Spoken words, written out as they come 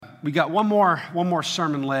we got one more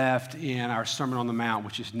sermon left in our Sermon on the Mount,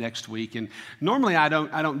 which is next week. And normally I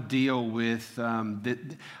don't deal with the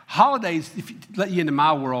holidays. If you let you into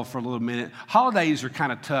my world for a little minute, holidays are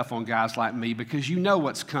kind of tough on guys like me because you know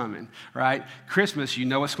what's coming, right? Christmas, you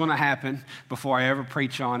know what's going to happen before I ever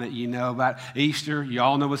preach on it. You know about Easter, you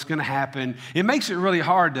all know what's going to happen. It makes it really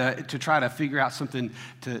hard to try to figure out something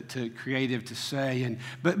to creative to say.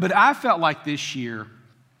 But I felt like this year,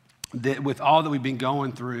 that with all that we've been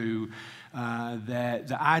going through, that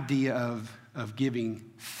the idea of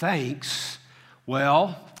giving thanks,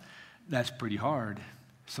 well, that's pretty hard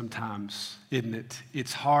sometimes, isn't it?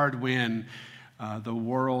 It's hard when the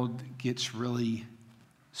world gets really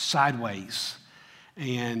sideways.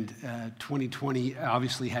 And 2020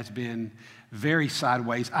 obviously has been very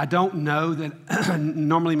sideways. I don't know that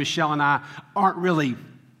normally Michelle and I aren't really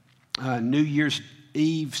New Year's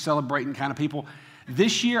Eve celebrating kind of people.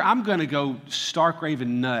 This year, I'm going to go stark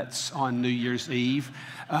raving nuts on New Year's Eve,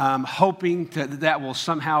 hoping that will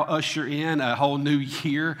somehow usher in a whole new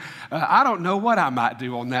year. I don't know what I might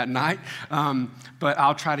do on that night, but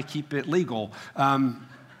I'll try to keep it legal.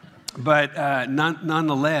 But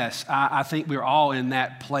nonetheless, I think we're all in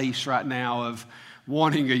that place right now of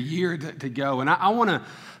wanting a year to go. And I want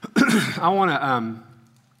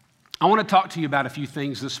to talk to you about a few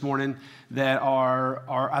things this morning that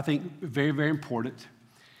are I think, very, very important.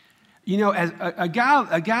 You know, as a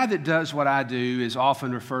guy that does what I do is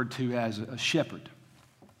often referred to as a shepherd.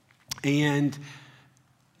 And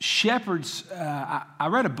shepherds, I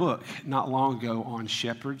read a book not long ago on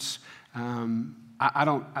shepherds.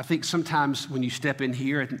 I think sometimes when you step in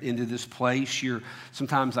here into this place,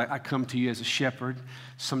 sometimes I come to you as a shepherd.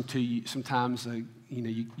 Sometimes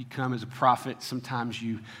you come as a prophet. Sometimes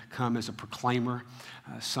you come as a proclaimer.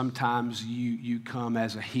 Sometimes you come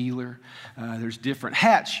as a healer. There's different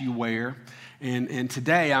hats you wear. And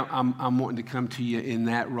today I'm wanting to come to you in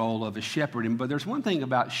that role of a shepherd. But there's one thing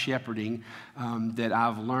about shepherding that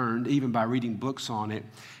I've learned, even by reading books on it,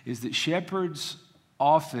 is that shepherds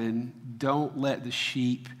often don't let the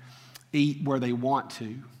sheep eat where they want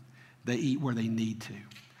to. They eat where they need to.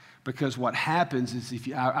 Because what happens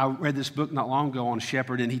is, I read this book not long ago on a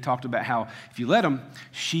shepherd, and he talked about how if you let them,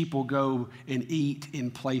 sheep will go and eat in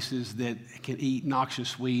places that can eat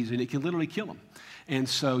noxious weeds, and it can literally kill them. And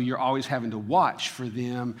so you're always having to watch for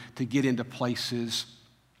them to get into places.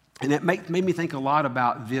 And it made me think a lot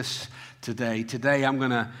about this today. Today I'm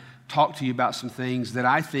going to talk to you about some things that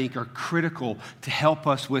I think are critical to help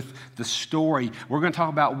us with the story. We're going to talk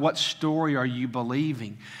about what story are you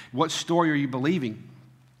believing? What story are you believing?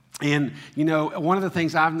 And, you know, one of the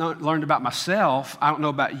things I've learned about myself, I don't know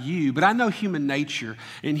about you, but I know human nature.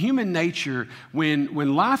 In human nature,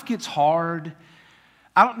 when life gets hard,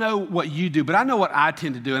 I don't know what you do, but I know what I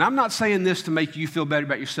tend to do. And I'm not saying this to make you feel better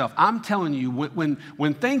about yourself. I'm telling you,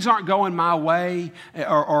 when things aren't going my way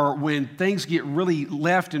or when things get really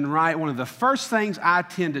left and right, one of the first things I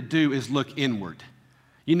tend to do is look inward.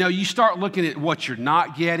 You know, you start looking at what you're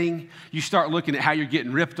not getting. You start looking at how you're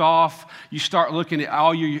getting ripped off. You start looking at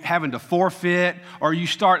all you're having to forfeit. Or you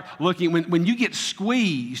start looking, when you get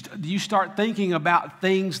squeezed, you start thinking about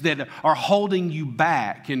things that are holding you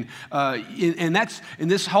back. And that's, in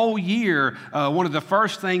this whole year, one of the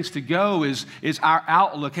first things to go is our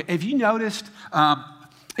outlook. Have you noticed,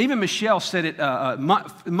 even Michelle said it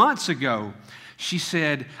months ago, she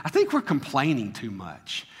said, I think we're complaining too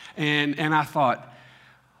much. And I thought,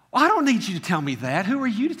 well, I don't need you to tell me that. Who are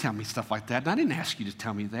you to tell me stuff like that? And I didn't ask you to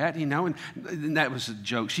tell me that, you know, and that was a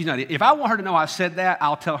joke. She's not. If I want her to know I said that,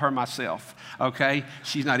 I'll tell her myself, okay?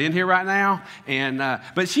 She's not in here right now,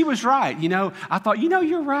 but she was right, you know. I thought, you know,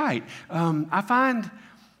 you're right. I find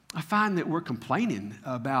that we're complaining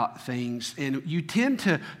about things, and you tend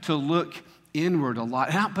to look inward a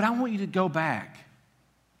lot. But I want you to go back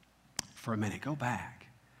for a minute. Go back.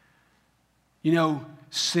 You know,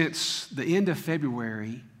 since the end of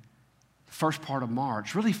February, first part of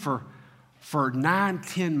March, really for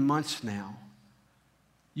 9-10 months now,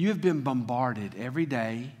 you have been bombarded every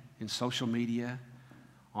day in social media,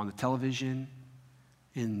 on the television,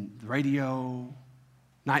 in the radio,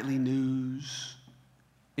 nightly news,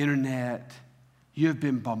 internet. You have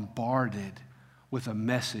been bombarded with a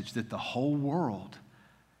message that the whole world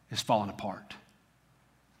is falling apart.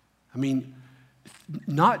 I mean,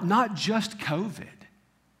 not just COVID.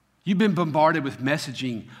 You've been bombarded with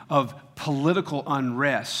messaging of political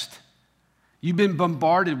unrest. You've been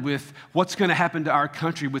bombarded with what's going to happen to our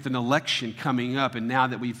country with an election coming up, and now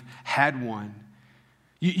that we've had one.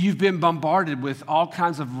 You've been bombarded with all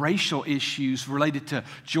kinds of racial issues related to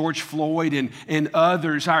George Floyd and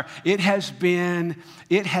others. It has been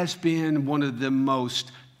one of the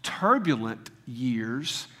most turbulent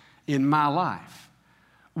years in my life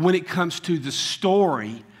when it comes to the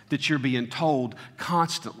story that you're being told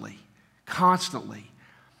constantly.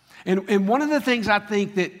 And one of the things I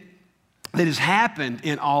think that has happened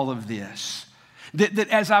in all of this, that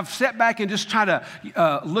as I've sat back and just try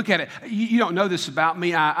to look at it, you don't know this about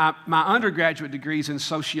me. My undergraduate degree is in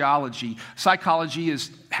sociology. Psychology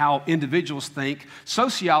is how individuals think.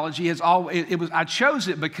 Sociology is I chose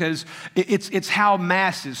it because it's how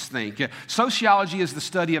masses think. Sociology is the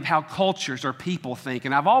study of how cultures or people think.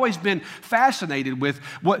 And I've always been fascinated with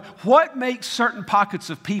what makes certain pockets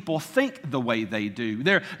of people think the way they do.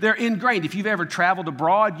 They're ingrained. If you've ever traveled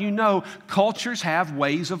abroad, you know cultures have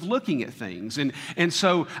ways of looking at things. And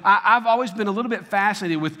so I've always been a little bit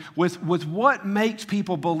fascinated with what makes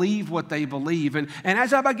people believe what they believe. And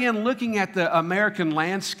as I began looking at the American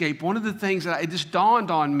landscape, one of the things that it just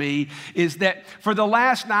dawned on me is that for the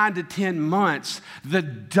last 9 to 10 months, the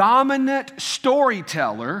dominant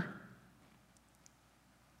storyteller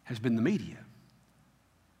has been the media.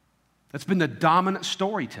 That's been the dominant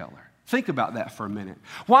storyteller. Think about that for a minute.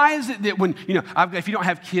 Why is it that when, if you don't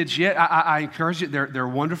have kids yet, I encourage it. They're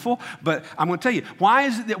wonderful. But I'm going to tell you, why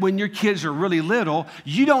is it that when your kids are really little,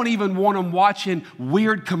 you don't even want them watching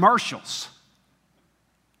weird commercials?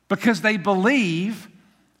 Because they believe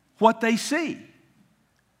what they see.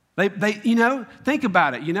 They think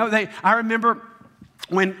about it. I remember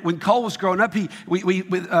when Cole was growing up, with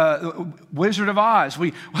Wizard of Oz,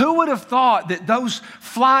 who would have thought that those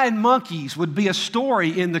flying monkeys would be a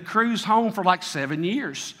story in the cruise home for like 7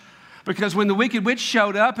 years? Because when the Wicked Witch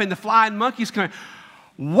showed up and the flying monkeys came,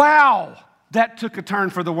 wow, that took a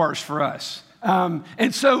turn for the worse for us.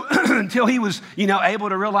 And so until he was, able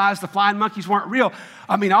to realize the flying monkeys weren't real,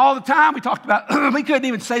 all the time we talked about, we couldn't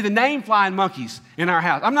even say the name flying monkeys in our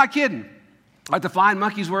house. I'm not kidding. Like the flying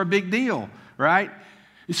monkeys were a big deal, right?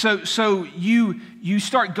 So you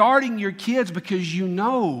start guarding your kids because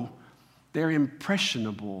they're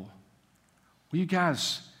impressionable. Well, you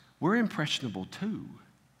guys, we're impressionable too.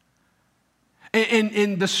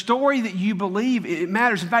 And the story that you believe, it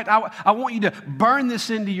matters. In fact, I want you to burn this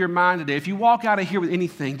into your mind today. If you walk out of here with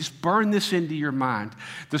anything, just burn this into your mind.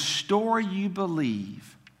 The story you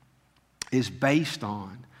believe is based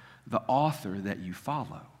on the author that you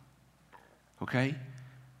follow. Okay?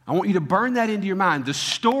 I want you to burn that into your mind. The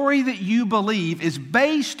story that you believe is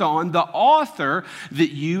based on the author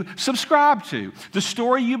that you subscribe to. The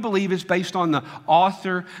story you believe is based on the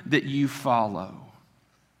author that you follow.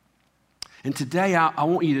 And today, I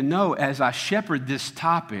want you to know, as I shepherd this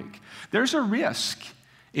topic, there's a risk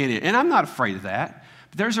in it. And I'm not afraid of that,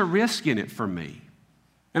 but there's a risk in it for me.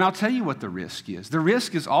 And I'll tell you what the risk is. The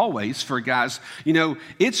risk is always for guys,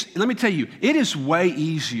 let me tell you, it is way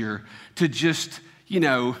easier to just,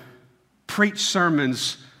 preach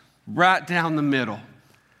sermons right down the middle.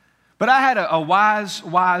 But I had a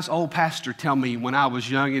wise old pastor tell me when I was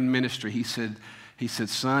young in ministry, he said,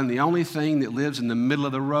 son, the only thing that lives in the middle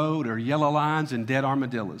of the road are yellow lines and dead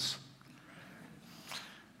armadillos.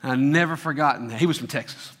 I've never forgotten that. He was from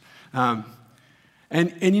Texas. And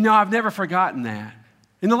I've never forgotten that.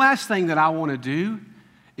 And the last thing that I want to do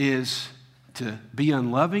is to be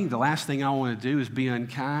unloving. The last thing I want to do is be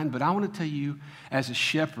unkind. But I want to tell you, as a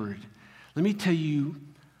shepherd, let me tell you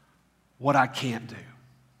what I can't do.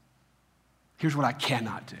 Here's what I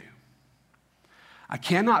cannot do. I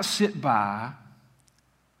cannot sit by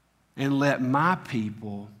and let my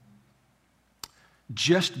people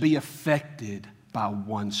just be affected by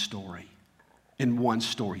one story and one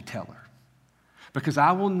storyteller. Because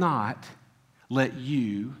I will not let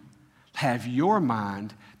you have your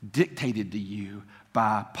mind dictated to you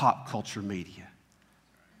by pop culture media.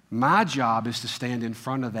 My job is to stand in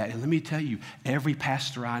front of that. And let me tell you, every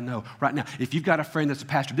pastor I know right now, if you've got a friend that's a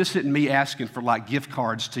pastor, this isn't me asking for like gift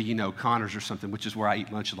cards to, Connors or something, which is where I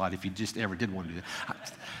eat lunch a lot if you just ever did want to do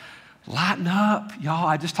that. Lighten up, y'all.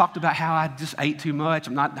 I just talked about how I just ate too much.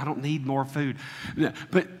 I don't need more food.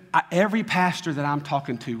 But every pastor that I'm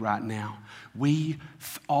talking to right now, we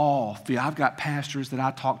all feel, I've got pastors that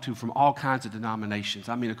I talk to from all kinds of denominations,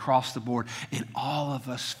 across the board, and all of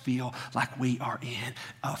us feel like we are in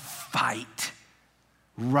a fight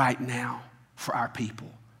right now for our people.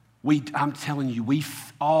 I'm telling you, we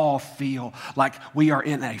all feel like we are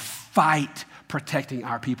in a fight protecting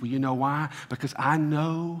our people. You know why? Because I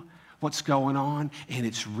know what's going on, and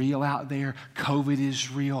it's real out there. COVID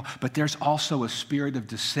is real, but there's also a spirit of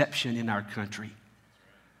deception in our country.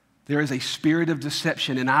 There is a spirit of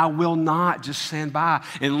deception, and I will not just stand by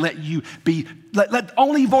and let you let the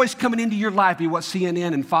only voice coming into your life be what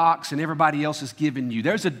CNN and Fox and everybody else is giving you.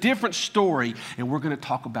 There's a different story, and we're going to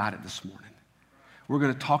talk about it this morning. we're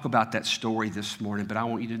going to talk about that story this morning, but I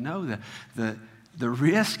want you to know that the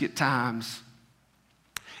risk at times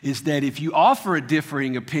is that if you offer a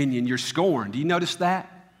differing opinion, you're scorned. Do you notice that?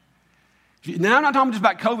 Now, I'm not talking just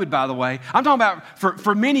about COVID, by the way. I'm talking about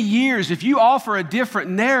for many years, if you offer a different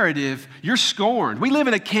narrative, you're scorned. We live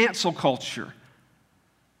in a cancel culture.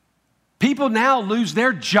 People now lose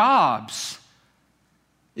their jobs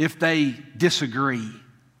if they disagree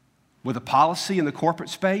with a policy in the corporate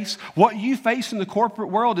space. What you face in the corporate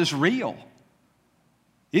world is real.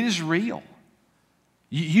 It is real.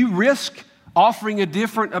 You risk offering a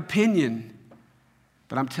different opinion.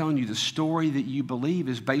 But I'm telling you, the story that you believe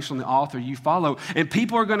is based on the author you follow. And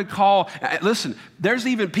people are going to call, listen, there's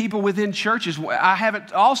even people within churches. I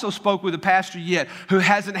haven't also spoke with a pastor yet who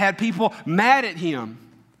hasn't had people mad at him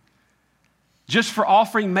just for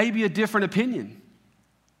offering maybe a different opinion,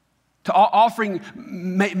 to offering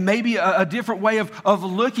maybe a different way of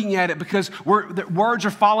looking at it, because the words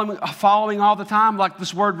are following all the time, like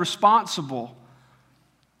this word responsible.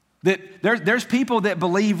 That there's people that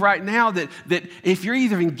believe right now that if you're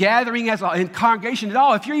either gathering in congregation at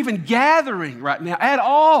all, if you're even gathering right now at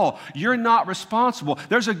all, you're not responsible.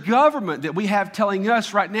 There's a government that we have telling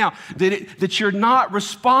us right now that you're not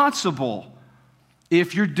responsible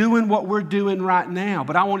if you're doing what we're doing right now.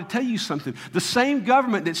 But I want to tell you something. The same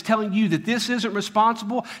government that's telling you that this isn't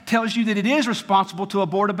responsible tells you that it is responsible to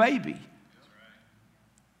abort a baby.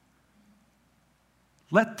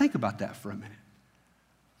 Think about that for a minute.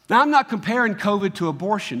 Now, I'm not comparing COVID to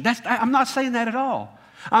abortion. I'm not saying that at all.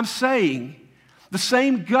 I'm saying the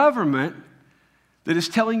same government that is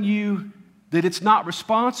telling you that it's not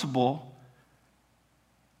responsible,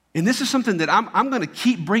 and this is something that I'm going to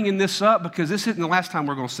keep bringing this up because this isn't the last time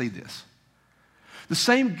we're going to see this. The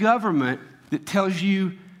same government that tells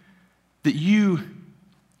you that you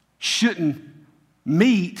shouldn't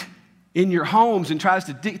meet in your homes and tries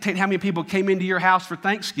to dictate how many people came into your house for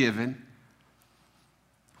Thanksgiving,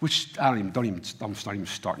 which I'm not even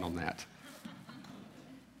starting on that.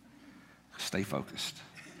 Stay focused.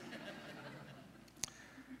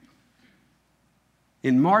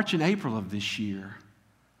 In March and April of this year,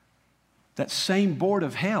 that same Board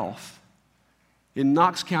of Health in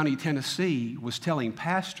Knox County, Tennessee, was telling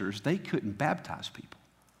pastors they couldn't baptize people.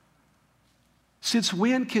 Since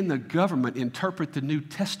when can the government interpret the New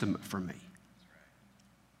Testament for me?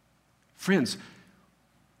 Friends,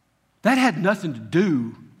 that had nothing to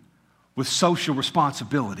do with social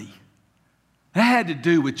responsibility. That had to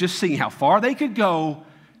do with just seeing how far they could go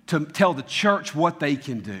to tell the church what they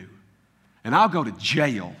can do. And I'll go to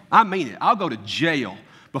jail. I mean it. I'll go to jail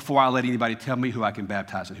before I let anybody tell me who I can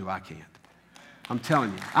baptize and who I can't. I'm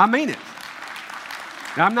telling you. I mean it.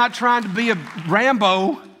 Now, I'm not trying to be a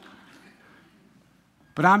Rambo,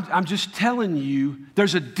 but I'm just telling you,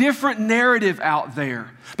 there's a different narrative out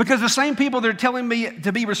there. Because the same people that are telling me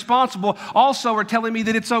to be responsible also are telling me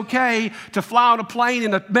that it's okay to fly on a plane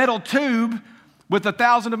in a metal tube with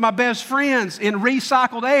 1,000 of my best friends in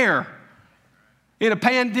recycled air in a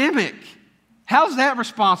pandemic. How's that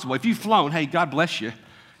responsible? If you've flown, hey, God bless you.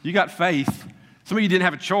 You got faith. Some of you didn't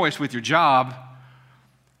have a choice with your job.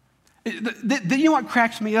 You know what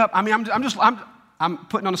cracks me up? I mean, I'm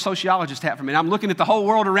putting on a sociologist hat for a minute. I'm looking at the whole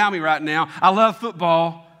world around me right now. I love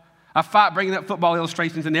football. I fight bringing up football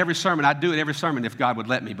illustrations in every sermon. I do it every sermon if God would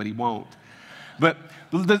let me, but he won't. But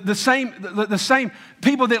the same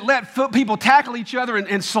people that let people tackle each other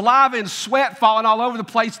and saliva and sweat falling all over the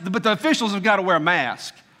place, but the officials have got to wear a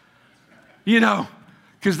mask. You know,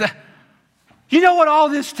 because you know what all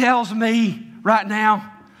this tells me right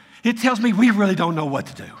now? It tells me we really don't know what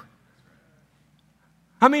to do.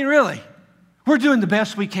 I mean, really. We're doing the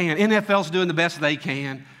best we can. NFL's doing the best they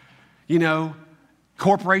can. You know,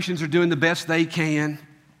 corporations are doing the best they can,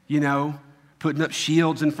 you know, putting up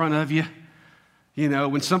shields in front of you. You know,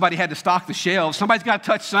 when somebody had to stock the shelves, somebody's got to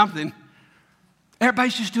touch something.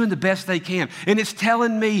 Everybody's just doing the best they can. And it's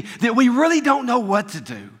telling me that we really don't know what to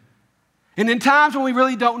do. And in times when we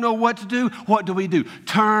really don't know what to do, what do?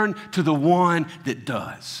 Turn to the one that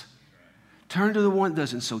does. Turn to the one that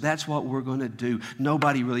does. And so that's what we're going to do.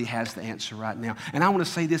 Nobody really has the answer right now. And I want to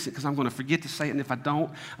say this because I'm going to forget to say it. And if I don't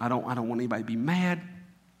want anybody to be mad.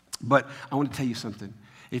 But I want to tell you something.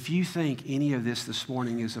 If you think any of this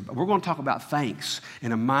morning is we're going to talk about thanks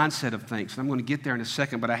and a mindset of thanks. And I'm going to get there in a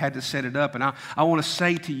second, but I had to set it up. And I want to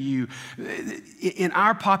say to you, in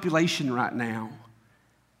our population right now,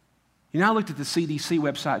 you know, I looked at the CDC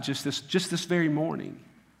website just this very morning.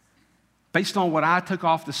 Based on what I took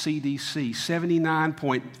off the CDC,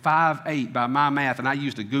 79.58 by my math, and I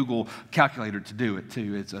used a Google calculator to do it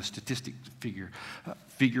too. It's a statistic figure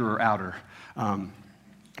or outer.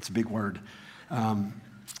 It's a big word.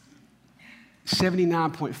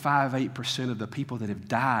 79.58% of the people that have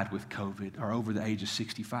died with COVID are over the age of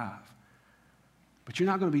 65. But you're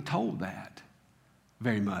not going to be told that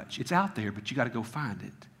very much. It's out there, but you got to go find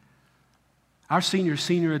it. Our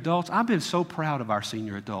senior adults, I've been so proud of our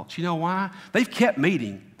senior adults. You know why? They've kept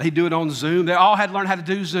meeting. They do it on Zoom. They all had to learn how to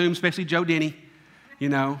do Zoom, especially Joe Denny, you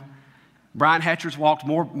know. Brian Hatcher's walked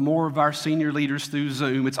more of our senior leaders through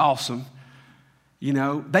Zoom. It's awesome. You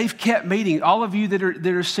know, they've kept meeting. All of you that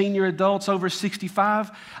are senior adults over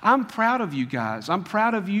 65, I'm proud of you guys. I'm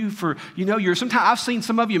proud of you for, you know, sometimes I've seen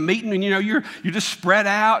some of you meeting and, you know, you're just spread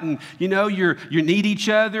out and, you know, you need each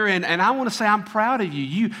other. And I want to say I'm proud of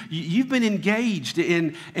you. You've been engaged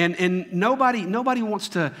and nobody wants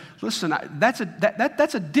to, listen, that's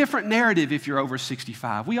a different narrative if you're over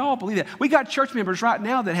 65. We all believe that. We got church members right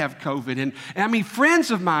now that have COVID. And I mean,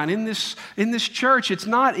 friends of mine in this church, it's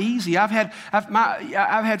not easy. I've had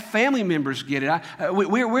family members get it.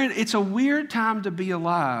 It's a weird time to be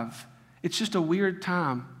alive. It's just a weird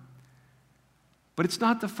time. But it's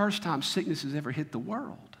not the first time sickness has ever hit the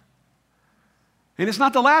world. And it's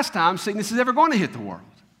not the last time sickness is ever going to hit the world.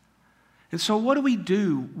 And so what do we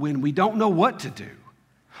do when we don't know what to do?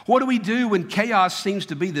 What do we do when chaos seems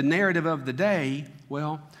to be the narrative of the day?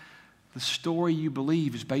 Well, the story you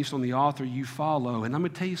believe is based on the author you follow. And I'm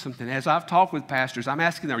going to tell you something. As I've talked with pastors, I'm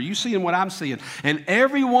asking them, are you seeing what I'm seeing? And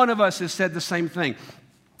every one of us has said the same thing,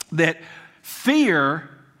 that fear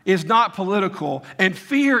is not political and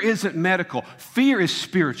fear isn't medical. Fear is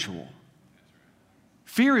spiritual.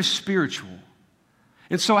 Fear is spiritual.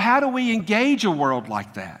 And so how do we engage a world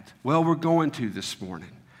like that? Well, we're going to this morning.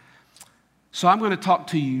 So I'm going to talk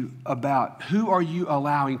to you about who are you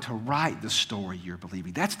allowing to write the story you're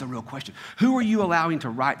believing. That's the real question. Who are you allowing to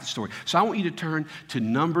write the story? So I want you to turn to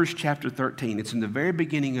Numbers chapter 13. It's in the very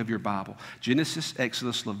beginning of your Bible. Genesis,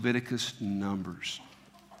 Exodus, Leviticus, Numbers.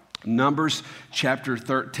 Numbers chapter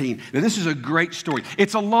 13. Now this is a great story.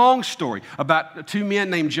 It's a long story about two men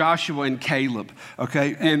named Joshua and Caleb.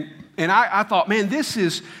 Okay, and I thought, man, this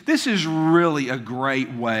is really a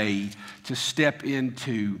great way to step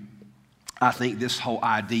into, I think, this whole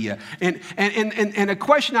idea. And a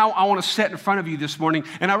question I want to set in front of you this morning,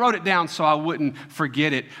 and I wrote it down so I wouldn't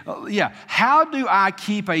forget it. How do I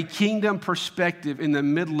keep a kingdom perspective in the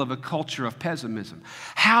middle of a culture of pessimism?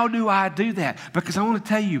 How do I do that? Because I want to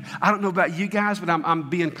tell you, I don't know about you guys, but I'm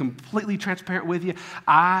being completely transparent with you.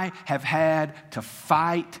 I have had to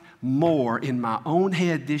fight more in my own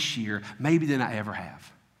head this year, maybe than I ever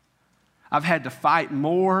have. I've had to fight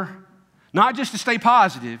more, not just to stay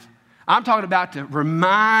positive. I'm talking about to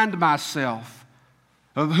remind myself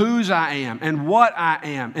of whose I am and what I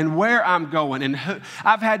am and where I'm going. And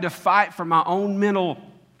I've had to fight for my own mental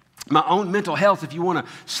health, if you want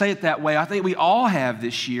to say it that way. I think we all have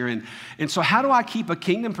this year. And so how do I keep a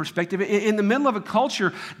kingdom perspective in the middle of a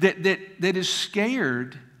culture that is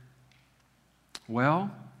scared?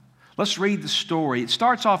 Well, let's read the story. It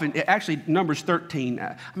starts off in, actually, Numbers 13.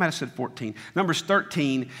 I might have said 14. Numbers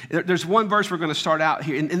 13. There's one verse we're going to start out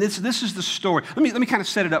here, and this is the story. Let me kind of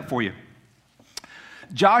set it up for you.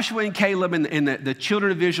 Joshua and Caleb and the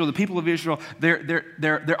children of Israel, the people of Israel,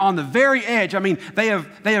 they're on the very edge. I mean, they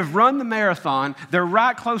have run the marathon. They're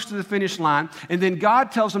right close to the finish line. And then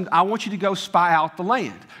God tells them, I want you to go spy out the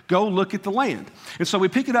land. Go look at the land. And so we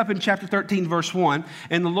pick it up in chapter 13, verse 1.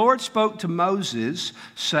 And the Lord spoke to Moses,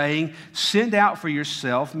 saying, send out for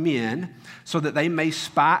yourself men so that they may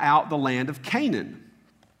spy out the land of Canaan.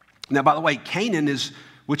 Now, by the way, Canaan is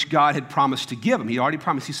which God had promised to give him. He already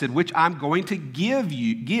promised. He said, which I'm going to give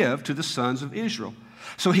to the sons of Israel.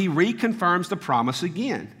 So he reconfirms the promise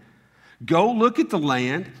again. Go look at the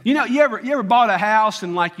land. You know, you ever bought a house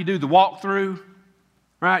and like you do the walkthrough,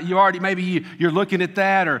 right? You're looking at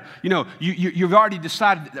that, or you know, you've already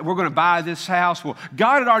decided that we're going to buy this house. Well,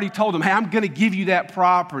 God had already told them, hey, I'm going to give you that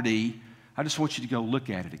property. I just want you to go look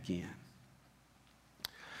at it again.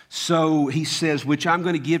 So he says, which I'm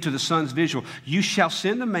going to give to the sons of Israel. You shall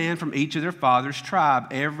send a man from each of their father's tribe,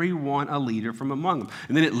 every one a leader from among them.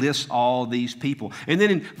 And then it lists all these people. And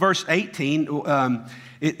then in verse 18,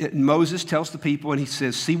 Moses tells the people, and he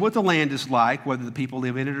says, see what the land is like, whether the people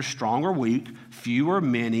live in it are strong or weak, few or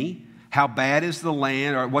many. How bad is the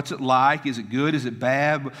land, or what's it like? Is it good? Is it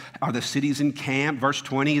bad? Are the cities encamped? Verse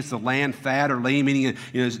 20, is the land fat or lean? Meaning,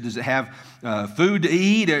 you know, does it have food to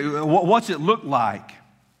eat? What's it look like?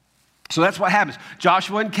 So that's what happens.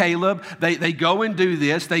 Joshua and Caleb, they go and do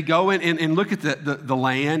this. They go in and look at the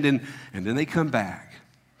land, and then they come back.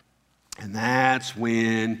 And that's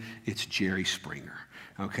when it's Jerry Springer,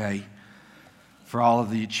 okay, for all of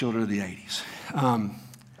the children of the 80s.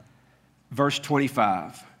 Verse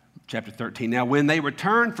 25, chapter 13. Now, when they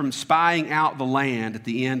returned from spying out the land at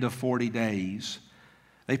the end of 40 days,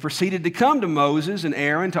 they proceeded to come to Moses and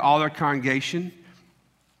Aaron, to all their congregation,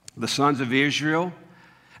 the sons of Israel,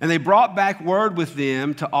 and they brought back word with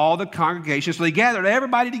them to all the congregation. So they gathered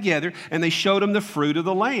everybody together, and they showed them the fruit of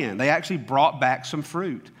the land. They actually brought back some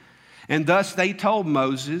fruit. And thus they told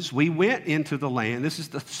Moses, we went into the land. This is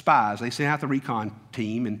the spies. They sent out the recon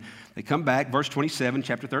team, and they come back. Verse 27,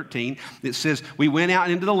 chapter 13, it says, we went out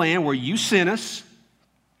into the land where you sent us,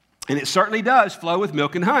 and it certainly does flow with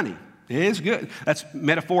milk and honey. It is good. That's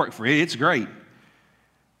metaphoric for it. It's great.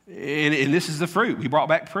 And this is the fruit. We brought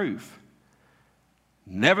back proof.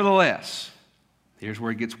 Nevertheless, here's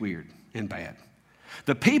where it gets weird and bad.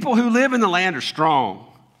 The people who live in the land are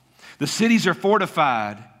strong. The cities are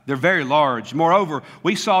fortified. They're very large. Moreover,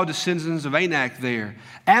 we saw descendants of Anak there.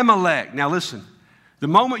 Amalek. Now listen, the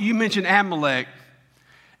moment you mention Amalek,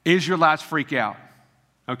 Israelites freak out.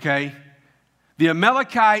 Okay? The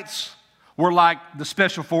Amalekites were like the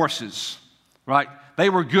special forces, right? They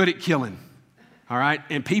were good at killing, all right?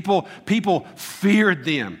 And people feared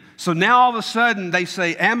them. So now all of a sudden they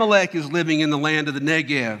say Amalek is living in the land of the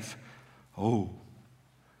Negev. Oh.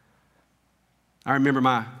 I remember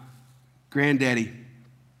my granddaddy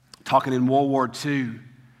talking in World War II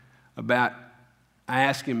about, I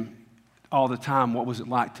asked him all the time, what was it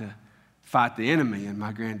like to fight the enemy? And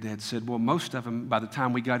my granddad said, well, most of them, by the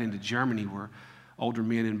time we got into Germany, were older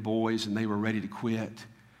men and boys, and they were ready to quit.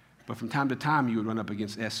 But from time to time, you would run up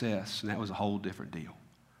against SS, and that was a whole different deal.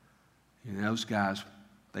 And those guys,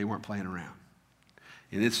 they weren't playing around.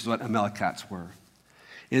 And this is what Amalekites were.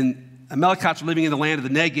 And Amalekites were living in the land of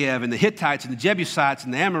the Negev, and the Hittites and the Jebusites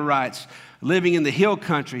and the Amorites living in the hill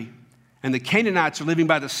country, and the Canaanites are living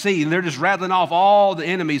by the sea, and they're just rattling off all the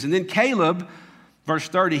enemies. And then Caleb, verse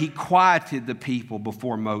 30, he quieted the people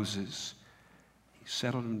before Moses. He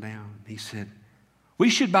settled them down. He said, we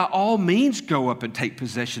should by all means go up and take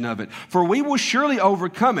possession of it, for we will surely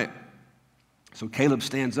overcome it. So Caleb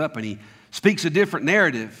stands up and he speaks a different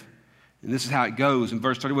narrative. And this is how it goes in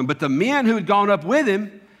verse 31. But the men who had gone up with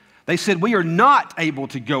him, they said, we are not able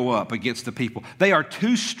to go up against the people. They are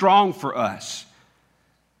too strong for us.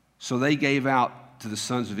 So they gave out to the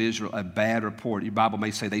sons of Israel a bad report. Your Bible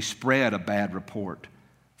may say they spread a bad report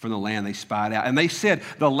from the land they spied out. And they said,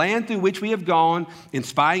 the land through which we have gone in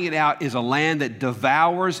spying it out is a land that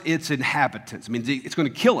devours its inhabitants. I mean, it's going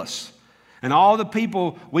to kill us. And all the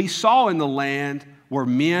people we saw in the land were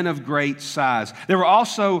men of great size. There were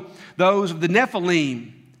also those of the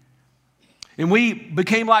Nephilim. And we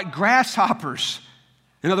became like grasshoppers.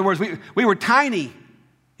 In other words, we were tiny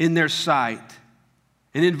in their sight.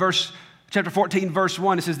 And in chapter 14, verse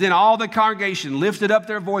 1, it says, then all the congregation lifted up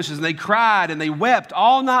their voices, and they cried, and they wept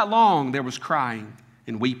all night long. There was crying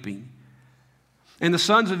and weeping. And the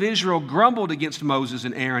sons of Israel grumbled against Moses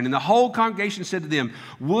and Aaron, and the whole congregation said to them,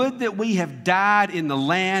 would that we have died in the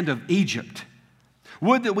land of Egypt.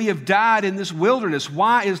 Would that we have died in this wilderness.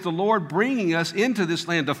 Why is the Lord bringing us into this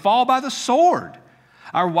land to fall by the sword?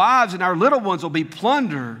 Our wives and our little ones will be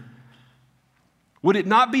plunder. Would it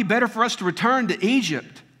not be better for us to return to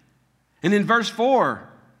Egypt? And in verse 4,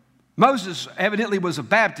 Moses evidently was a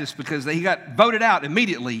Baptist because he got voted out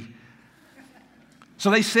immediately. So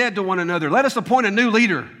they said to one another, let us appoint a new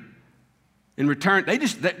leader. In return,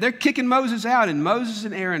 they're kicking Moses out, and Moses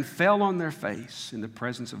and Aaron fell on their face in the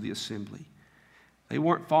presence of the assembly. They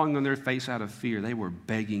weren't falling on their face out of fear. They were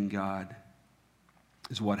begging God,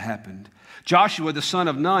 is what happened. Joshua, the son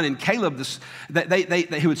of Nun, and Caleb,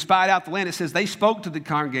 who had spied out the land, it says they spoke to the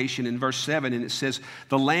congregation in verse 7, and it says,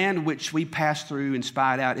 the land which we passed through and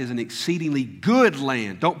spied out is an exceedingly good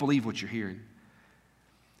land. Don't believe what you're hearing.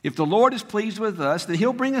 If the Lord is pleased with us, then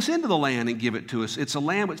he'll bring us into the land and give it to us. It's a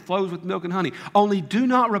land which flows with milk and honey. Only do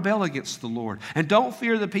not rebel against the Lord, and don't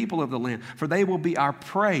fear the people of the land, for they will be our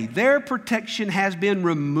prey. Their protection has been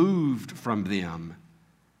removed from them,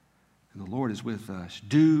 and the Lord is with us.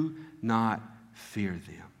 Do not fear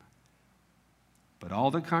them. But all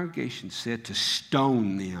the congregation said to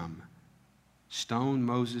stone them. Stone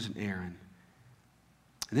Moses and Aaron.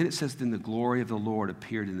 And then it says, then the glory of the Lord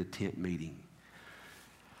appeared in the tent meeting.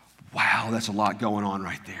 Wow, that's a lot going on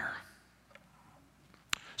right there.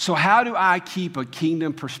 So how do I keep a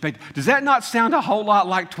kingdom perspective? Does that not sound a whole lot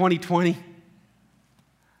like 2020?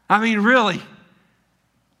 I mean, really?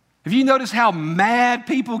 Have you noticed how mad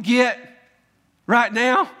people get right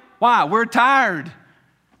now? Why? We're tired.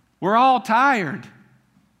 We're all tired.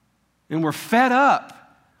 And we're fed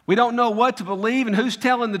up. We don't know what to believe and who's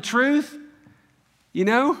telling the truth. You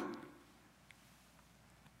know?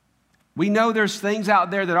 We know there's things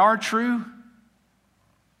out there that are true.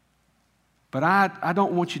 But I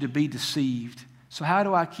don't want you to be deceived. So how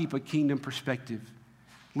do I keep a kingdom perspective?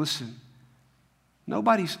 Listen,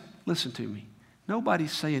 listen to me.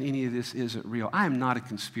 Nobody's saying any of this isn't real. I am not a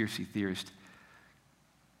conspiracy theorist.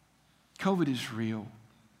 COVID is real.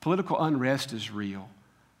 Political unrest is real.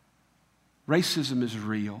 Racism is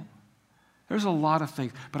real. There's a lot of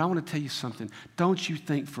things. But I want to tell you something. Don't you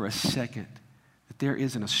think for a second that there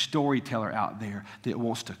isn't a storyteller out there that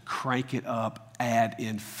wants to crank it up ad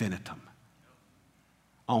infinitum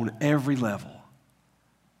on every level.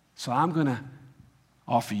 So I'm going to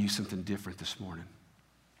offer you something different this morning.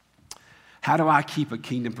 How do I keep a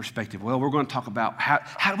kingdom perspective? Well, we're going to talk about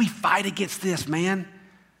how do we fight against this, man?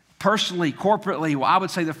 Personally, corporately, well, I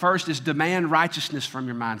would say the first is demand righteousness from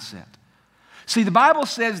your mindset. See, the Bible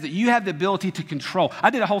says that you have the ability to control. I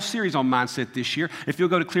did a whole series on mindset this year. If you'll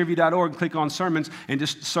go to clearview.org and click on sermons and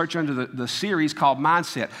just search under the series called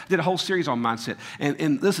Mindset. I did a whole series on mindset.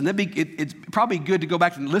 And listen, it's probably good to go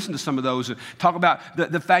back and listen to some of those and talk about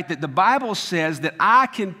the fact that the Bible says that I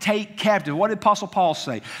can take captive. What did Apostle Paul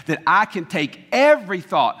say? That I can take every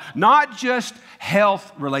thought, not just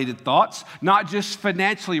health-related thoughts, not just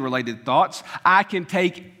financially related thoughts. I can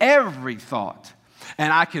take every thought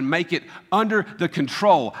and I can make it under the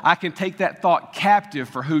control. I can take that thought captive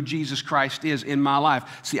for who Jesus Christ is in my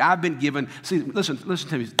life. See, I've been given, listen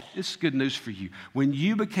to me. This is good news for you. When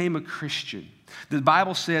you became a Christian, the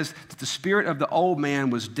Bible says that the spirit of the old man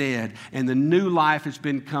was dead and the new life has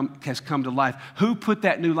come to life. Who put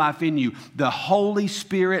that new life in you? The Holy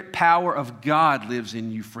Spirit power of God lives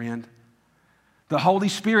in you, friend. The Holy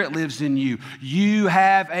Spirit lives in you. You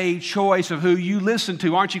have a choice of who you listen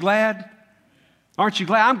to. Aren't you glad? Aren't you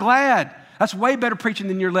glad? I'm glad. That's way better preaching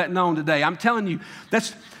than you're letting on today. I'm telling you,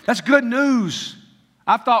 that's good news.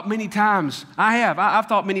 I've thought many times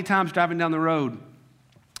driving down the road,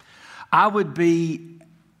 I would be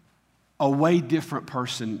a way different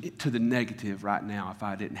person to the negative right now if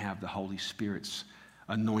I didn't have the Holy Spirit's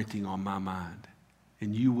anointing on my mind.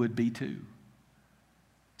 And you would be too.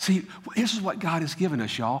 See, this is what God has given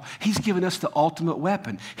us, y'all. He's given us the ultimate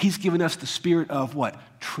weapon. He's given us the spirit of what?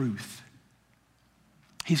 Truth.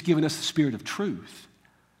 He's given us the spirit of truth,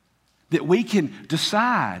 that we can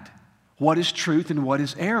decide what is truth and what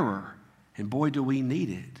is error. And boy, do we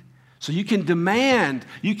need it. So you can demand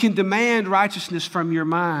righteousness from your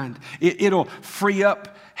mind. It'll free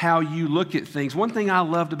up how you look at things. One thing I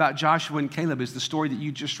loved about Joshua and Caleb is the story that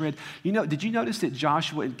you just read. Did you notice that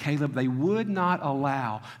Joshua and Caleb, they would not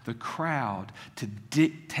allow the crowd to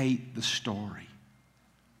dictate the story?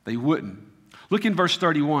 They wouldn't. Look in verse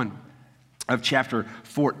 31. Of chapter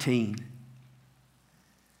 14.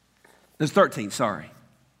 There's 13, sorry.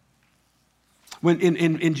 When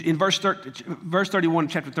in verse 31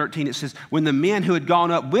 of chapter 13, it says, when the men who had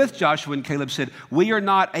gone up with Joshua and Caleb said, we are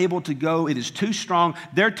not able to go, it is too strong,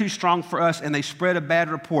 they're too strong for us, and they spread a bad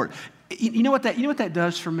report. You know what that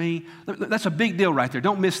does for me? That's a big deal right there.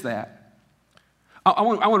 Don't miss that. I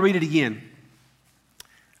want to read it again.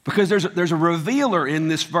 Because there's a revealer in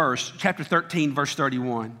this verse, chapter 13, verse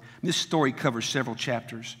 31. This story covers several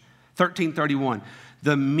chapters. 13:31.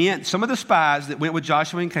 Some of the spies that went with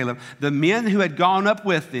Joshua and Caleb, the men who had gone up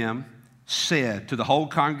with them said to the whole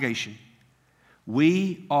congregation,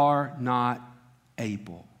 we are not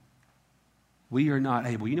able. We are not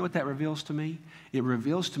able. You know what that reveals to me? It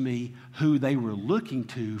reveals to me who they were looking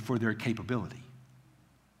to for their capability.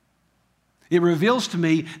 It reveals to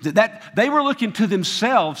me that they were looking to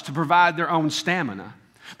themselves to provide their own stamina.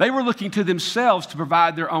 They were looking to themselves to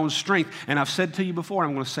provide their own strength. And I've said to you before,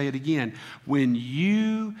 I'm going to say it again. When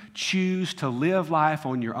you choose to live life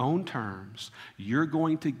on your own terms, you're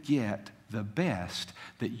going to get the best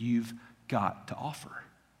that you've got to offer.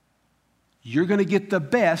 You're going to get the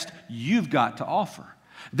best you've got to offer.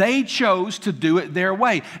 They chose to do it their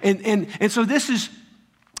way. And so this is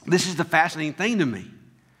the fascinating thing to me.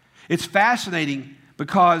 It's fascinating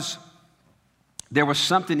because there was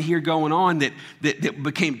something here going on that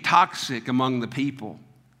became toxic among the people.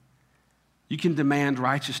 You can demand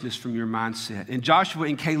righteousness from your mindset. And Joshua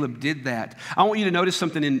and Caleb did that. I want you to notice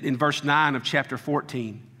something in verse 9 of chapter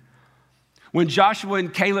 14. When Joshua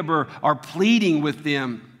and Caleb are pleading with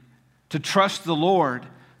them to trust the Lord,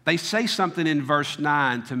 they say something in verse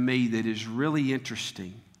 9 to me that is really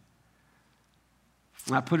interesting.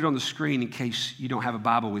 And I put it on the screen in case you don't have a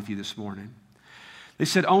Bible with you this morning. They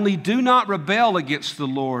said, only do not rebel against the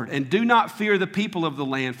Lord and do not fear the people of the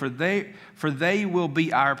land, for they will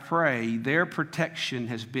be our prey. Their protection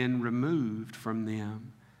has been removed from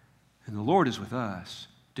them. And the Lord is with us.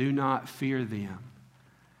 Do not fear them.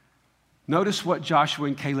 Notice what Joshua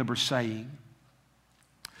and Caleb are saying.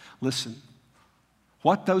 Listen,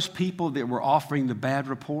 what those people that were offering the bad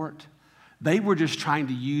report, they were just trying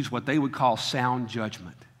to use what they would call sound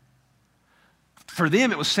judgment. For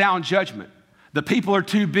them, it was sound judgment. The people are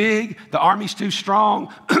too big. The army's too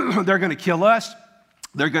strong. They're going to kill us.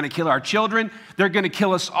 They're going to kill our children. They're going to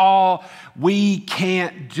kill us all. We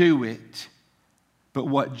can't do it. But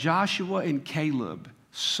what Joshua and Caleb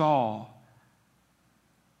saw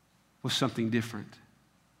was something different.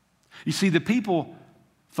 You see, the people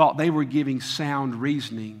thought they were giving sound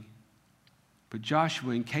reasoning, but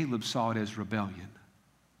Joshua and Caleb saw it as rebellion.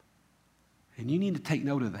 And you need to take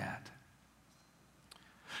note of that.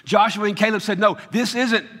 Joshua and Caleb said, no, this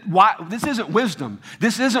isn't wisdom.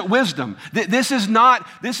 This isn't wisdom. This is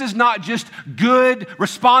not just good,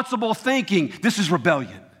 responsible thinking. This is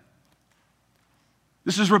rebellion.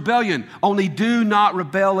 This is rebellion. Only do not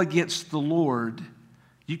rebel against the Lord.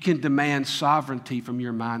 You can demand sovereignty from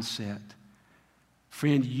your mindset.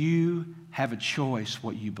 Friend, you have a choice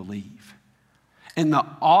what you believe. And the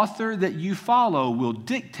author that you follow will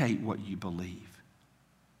dictate what you believe.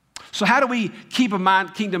 So how do we keep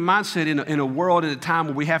a kingdom mindset in a world, in a time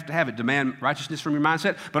where we have to have it? Demand righteousness from your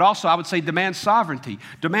mindset, but also I would say demand sovereignty.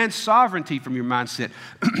 Demand sovereignty from your mindset.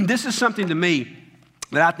 This is something to me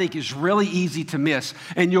that I think is really easy to miss.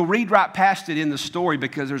 And you'll read right past it in the story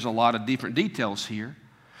because there's a lot of different details here.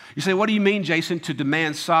 You say, what do you mean, Jason, to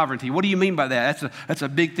demand sovereignty? What do you mean by that? That's a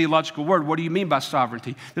big theological word. What do you mean by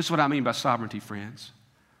sovereignty? This is what I mean by sovereignty, friends.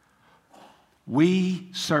 We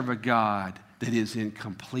serve a God that is in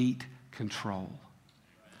complete control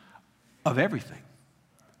of everything.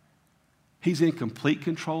 He's in complete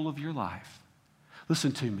control of your life.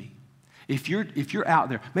 Listen to me. If you're out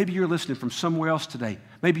there, maybe you're listening from somewhere else today.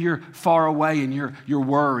 Maybe you're far away and you're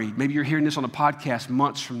worried. Maybe you're hearing this on a podcast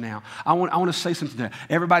months from now. I want to say something there.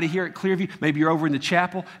 Everybody here at Clearview, maybe you're over in the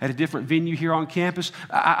chapel at a different venue here on campus.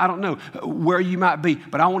 I don't know where you might be,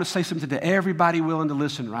 but I want to say something to everybody willing to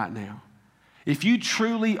listen right now. If you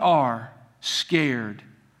truly are scared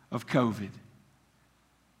of COVID,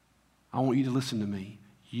 I want you to listen to me.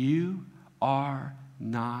 You are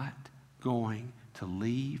not going to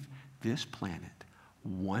leave this planet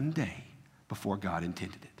one day before God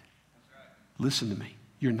intended it. Listen to me.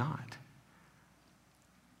 You're not.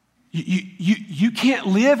 You can't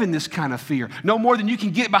live in this kind of fear, no more than you can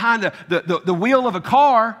get behind the wheel of a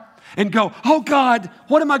car and go, oh God,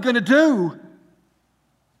 what am I going to do?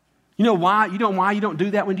 You know why? You know why you don't do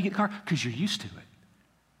that when you get in a car? Because you're used to it.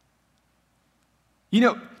 You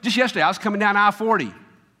know, just yesterday I was coming down I-40.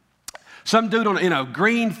 Some dude in a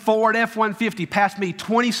green Ford F-150 passed me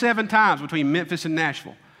 27 times between Memphis and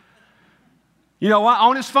Nashville. You know what?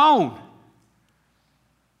 On his phone.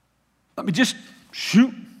 Let me just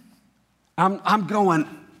shoot. I'm going.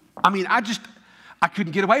 I mean, I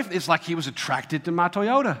couldn't get away from it. It's like he was attracted to my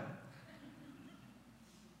Toyota. I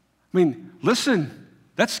mean, listen.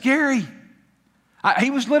 That's scary.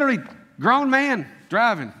 He was literally a grown man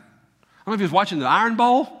driving. I don't know if he was watching the Iron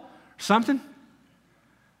Bowl or something.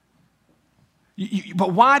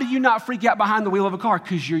 But why do you not freak out behind the wheel of a car?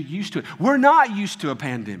 Because you're used to it. We're not used to a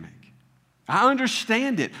pandemic. I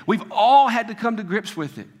understand it. We've all had to come to grips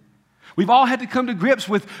with it. We've all had to come to grips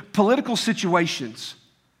with political situations.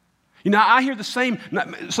 You know, I hear the same.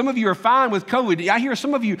 Some of you are fine with COVID. I hear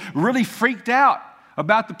some of you really freaked out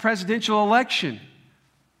about the presidential election.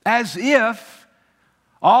 As if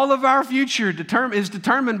all of our future is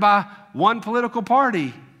determined by one political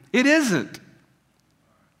party. It isn't.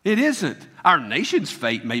 It isn't. Our nation's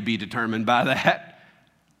fate may be determined by that.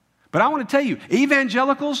 But I want to tell you,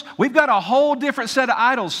 evangelicals, we've got a whole different set of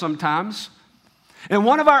idols sometimes. And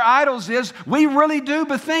one of our idols is we really do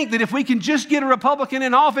think that if we can just get a Republican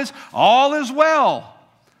in office, all is well.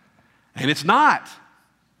 And it's not.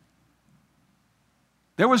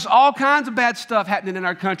 There was all kinds of bad stuff happening in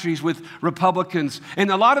our countries with Republicans,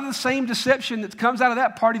 and a lot of the same deception that comes out of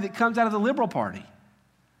that party that comes out of the liberal party.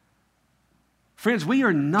 Friends, we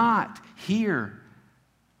are not here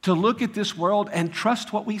to look at this world and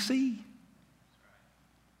trust what we see.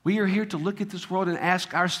 We are here to look at this world and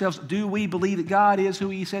ask ourselves, do we believe that God is who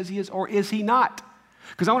He says He is, or is He not?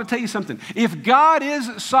 Because I want to tell you something. If God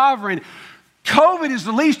is sovereign, COVID is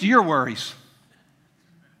the least of your worries.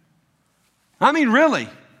 I mean, really.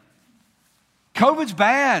 COVID's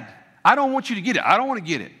bad. I don't want you to get it. I don't want to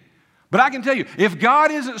get it. But I can tell you, if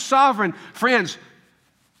God isn't sovereign, friends,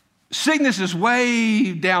 sickness is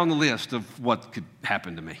way down the list of what could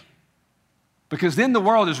happen to me. Because then the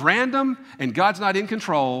world is random and God's not in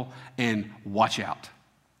control, and watch out.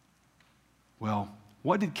 Well,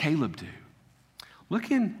 what did Caleb do?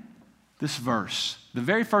 Look in this verse, the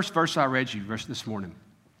very first verse I read you this morning.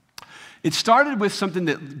 It started with something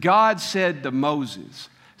that God said to Moses,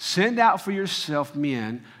 send out for yourself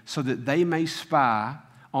men so that they may spy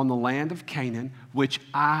on the land of Canaan, which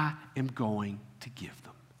I am going to give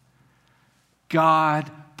them.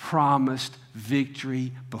 God promised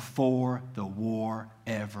victory before the war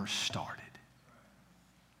ever started.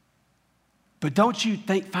 But don't you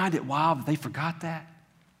find it wild that they forgot that?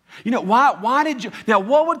 You know, why did you, now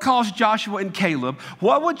what would cause Joshua and Caleb,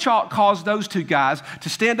 what would cause those two guys to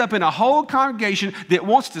stand up in a whole congregation that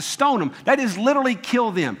wants to stone them? That is literally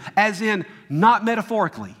kill them, as in not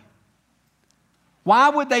metaphorically. Why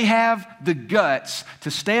would they have the guts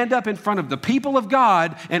to stand up in front of the people of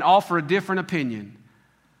God and offer a different opinion?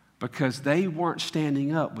 Because they weren't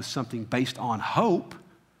standing up with something based on hope.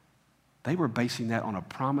 They were basing that on a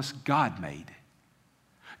promise God made.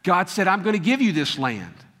 God said, I'm going to give you this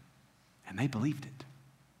land. And they believed it.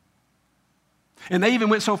 And they even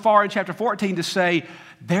went so far in chapter 14 to say,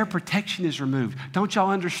 their protection is removed. Don't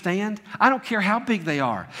y'all understand? I don't care how big they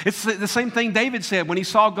are. It's the same thing David said when he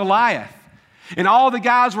saw Goliath. And all the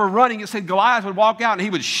guys were running. It said Goliath would walk out and he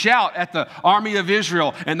would shout at the army of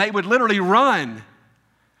Israel, and they would literally run.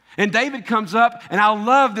 And David comes up, and I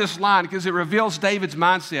love this line because it reveals David's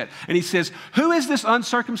mindset. And he says, who is this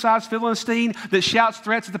uncircumcised Philistine that shouts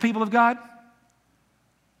threats at the people of God?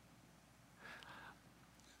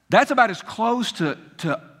 That's about as close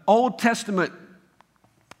to Old Testament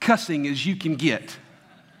cussing as you can get.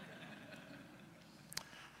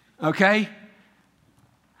 Okay?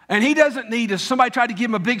 And he doesn't need us. Somebody tried to give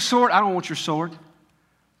him a big sword. I don't want your sword.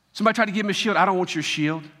 Somebody tried to give him a shield. I don't want your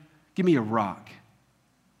shield. Give me a rock.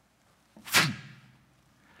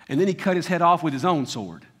 And then he cut his head off with his own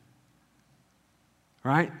sword.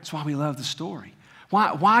 Right? That's why we love the story.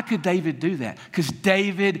 Why could David do that? Because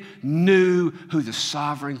David knew who the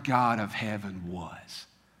sovereign God of heaven was.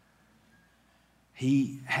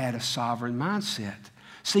 He had a sovereign mindset.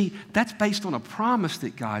 See, that's based on a promise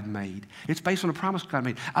that God made. It's based on a promise God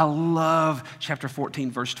made. I love chapter 14,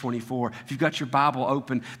 verse 24. If you've got your Bible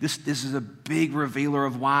open, this is a big revealer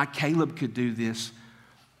of why Caleb could do this.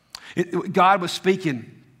 God was speaking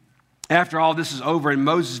after all this is over, and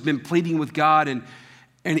Moses has been pleading with God,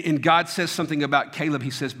 and God says something about Caleb.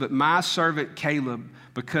 He says, but my servant Caleb,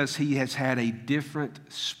 because he has had a different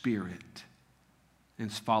spirit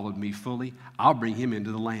and has followed me fully, I'll bring him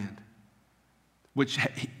into the land, which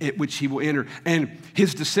he will enter, and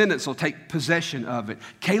his descendants will take possession of it.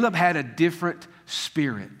 Caleb had a different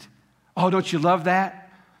spirit. Oh, don't you love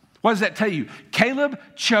that? What does that tell you? Caleb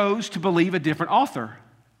chose to believe a different author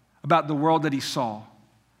about the world that he saw.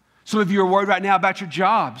 Some of you are worried right now about your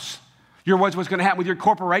jobs. You're worried what's going to happen with your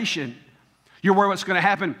corporation. You're worried what's going to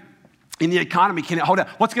happen in the economy. Can it hold up?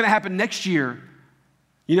 What's going to happen next year?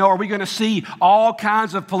 You know, are we going to see all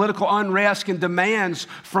kinds of political unrest and demands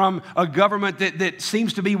from a government that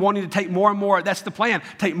seems to be wanting to take more and more, that's the plan,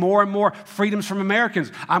 take more and more freedoms from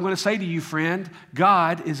Americans? I'm going to say to you, friend,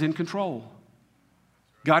 God is in control.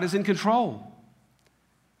 God is in control.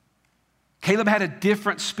 Caleb had a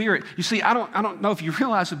different spirit. You see, I don't know if you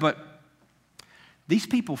realize it, but these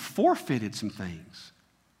people forfeited some things.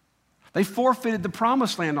 They forfeited the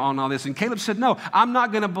promised land on all this. And Caleb said, no, I'm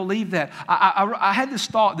not going to believe that. I had this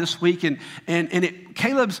thought this week, and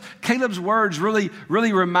Caleb's words really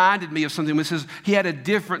reminded me of something. It says he had a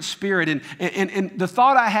different spirit. And the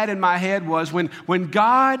thought I had in my head was when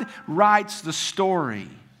God writes the story,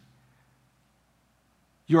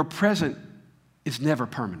 your present is never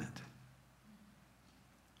permanent.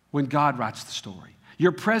 When God writes the story,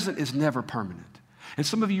 your present is never permanent. And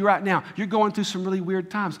some of you right now, you're going through some really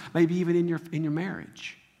weird times, maybe even in your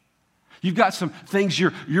marriage. You've got some things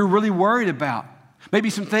you're really worried about. Maybe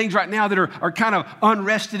some things right now that are kind of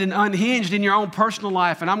unrested and unhinged in your own personal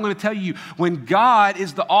life. And I'm going to tell you, when God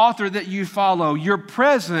is the author that you follow, your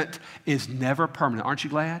present is never permanent. Aren't you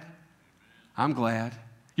glad? I'm glad.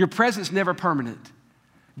 Your present's never permanent.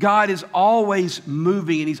 God is always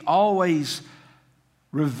moving, and he's always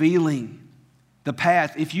revealing the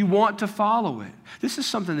path if you want to follow it. This is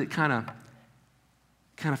something that kind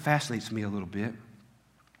of fascinates me a little bit.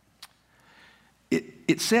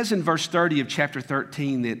 It says in verse 30 of chapter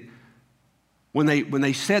 13 that when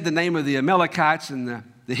they said the name of the Amalekites and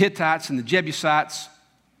the Hittites and the Jebusites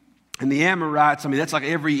and the Amorites, I mean, that's like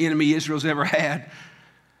every enemy Israel's ever had.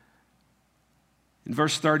 In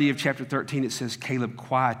verse 30 of chapter 13, it says Caleb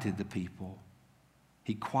quieted the people.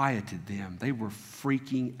 He quieted them. They were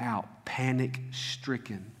freaking out,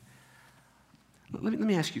 panic-stricken. Let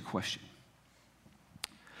me ask you a question.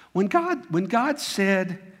 When God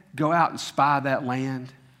said, go out and spy that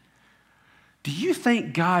land, do you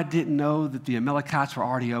think God didn't know that the Amalekites were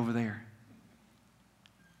already over there?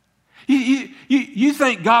 You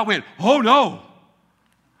think God went, oh no,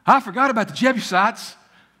 I forgot about the Jebusites.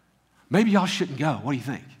 Maybe y'all shouldn't go. What do you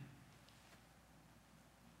think?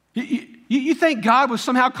 You think God was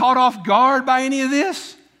somehow caught off guard by any of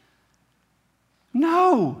this?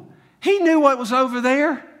 No. He knew what was over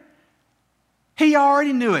there. He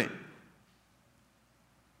already knew it.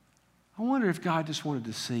 I wonder if God just wanted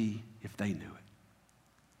to see if they knew it.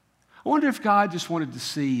 I wonder if God just wanted to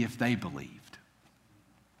see if they believed.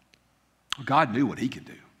 Well, God knew what he could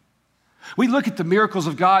do. We look at the miracles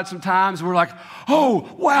of God sometimes and we're like, oh,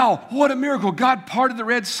 wow, what a miracle. God parted the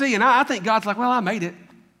Red Sea. And I think God's like, well, I made it.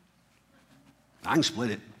 I can split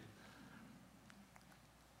it.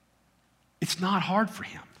 It's not hard for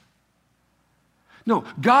him. No,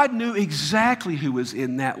 God knew exactly who was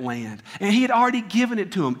in that land, and he had already given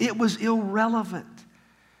it to him. It was irrelevant.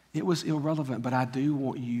 It was irrelevant, but I do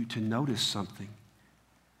want you to notice something.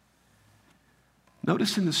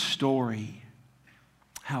 Notice in the story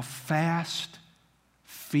how fast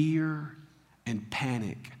fear and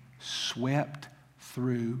panic swept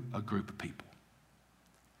through a group of people.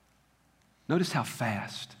 Notice how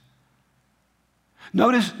fast.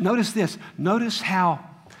 Notice this. Notice how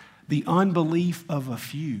the unbelief of a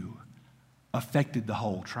few affected the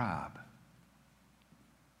whole tribe.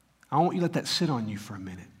 I want you to let that sit on you for a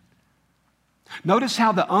minute. Notice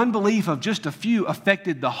how the unbelief of just a few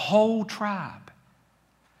affected the whole tribe.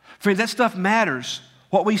 Friends, that stuff matters.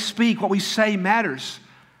 What we speak, what we say matters.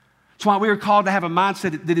 That's why we are called to have a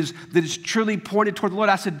mindset that is truly pointed toward the Lord.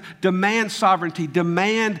 I said, demand sovereignty.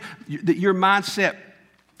 Demand that your mindset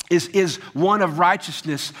is one of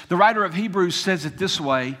righteousness. The writer of Hebrews says it this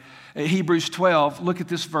way. Hebrews 12, look at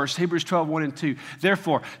this verse, Hebrews 12, 1 and 2.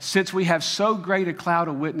 Therefore, since we have so great a cloud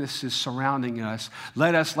of witnesses surrounding us,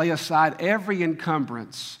 let us lay aside every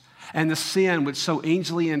encumbrance and the sin which so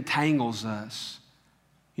easily entangles us.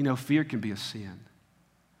 You know, fear can be a sin.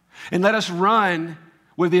 And let us run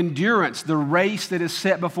with endurance the race that is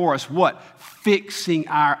set before us. What? Fixing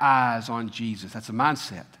our eyes on Jesus. That's a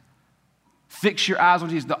mindset. Fix your eyes on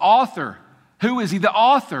Jesus. The author. Who is he? The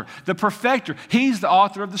author, the perfecter. He's the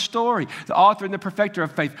author of the story, the author and the perfecter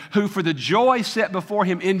of faith, who for the joy set before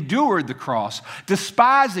him endured the cross,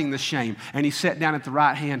 despising the shame, and he sat down at the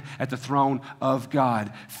right hand at the throne of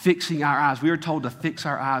God, fixing our eyes. We are told to fix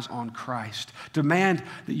our eyes on Christ. Demand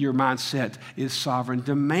that your mindset is sovereign.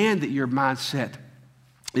 Demand that your mindset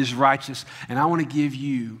is righteous. And I want to give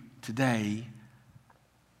you today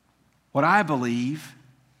what I believe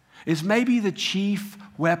is maybe the chief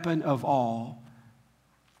weapon of all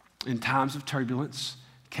in times of turbulence,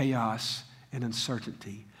 chaos, and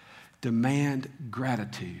uncertainty. Demand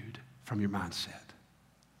gratitude from your mindset.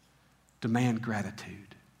 Demand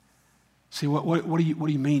gratitude. See, what do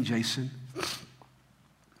you mean, Jason?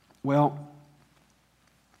 Well,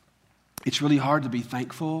 it's really hard to be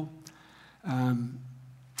thankful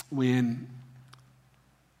when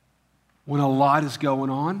a lot is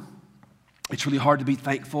going on. It's really hard to be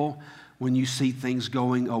thankful when you see things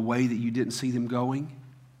going a way that you didn't see them going.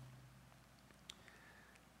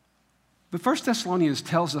 But 1 Thessalonians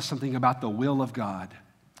tells us something about the will of God,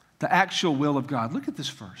 the actual will of God. Look at this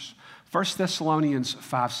verse, 1 Thessalonians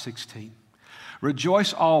 5:16.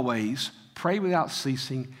 Rejoice always, pray without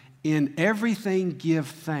ceasing, in everything give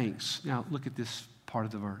thanks. Now look at this part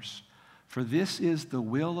of the verse. For this is the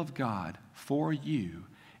will of God for you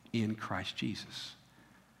in Christ Jesus.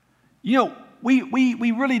 You know,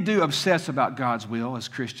 we really do obsess about God's will as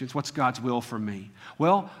Christians. What's God's will for me?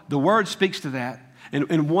 Well, the Word speaks to that.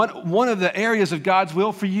 And one of the areas of God's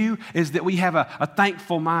will for you is that we have a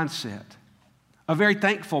thankful mindset, a very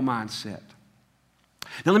thankful mindset.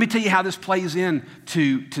 Now, let me tell you how this plays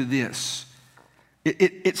into this.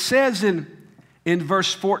 It says in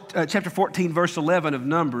chapter 14, verse 11 of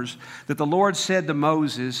Numbers, that the Lord said to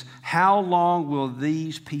Moses, how long will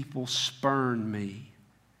these people spurn me?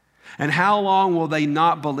 And how long will they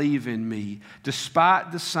not believe in me,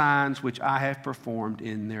 despite the signs which I have performed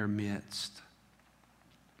in their midst?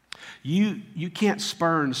 You can't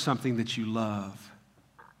spurn something that you love.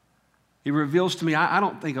 It reveals to me, I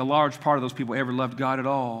don't think a large part of those people ever loved God at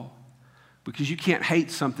all, because you can't hate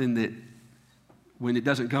something that when it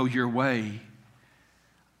doesn't go your way.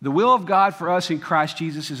 The will of God for us in Christ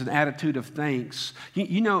Jesus is an attitude of thanks.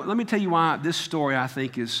 You know, let me tell you why this story, I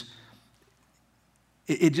think, is...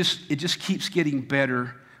 It just keeps getting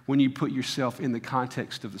better when you put yourself in the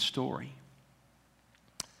context of the story.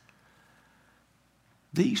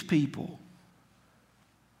 These people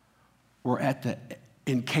were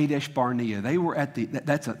in Kadesh Barnea. They were at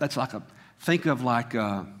think of like,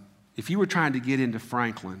 if you were trying to get into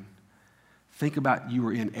Franklin, think about you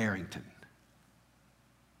were in Arrington.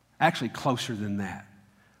 Actually, closer than that,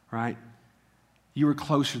 right? You were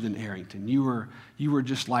closer than Arrington. You were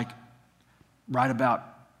just like right about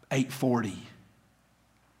 840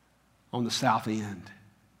 on the south end.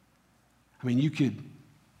 I mean, you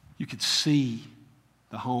could see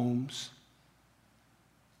the homes.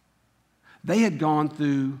 They had gone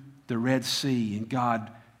through the Red Sea, and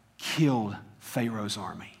God killed Pharaoh's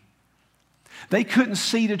army. They couldn't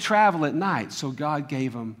see to travel at night, so God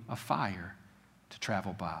gave them a fire to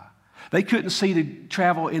travel by. They couldn't see to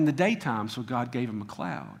travel in the daytime, so God gave them a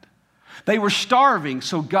cloud. They were starving,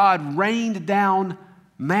 so God rained down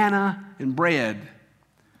manna and bread.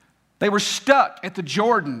 They were stuck at the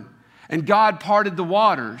Jordan, and God parted the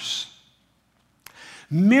waters.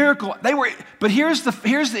 Miracle. But here's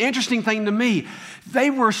the interesting thing to me. They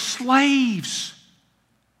were slaves.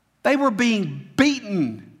 They were being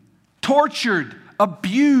beaten, tortured,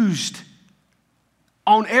 abused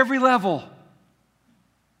on every level,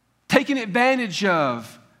 taken advantage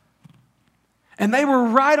of. And they were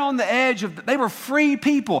right on the edge they were free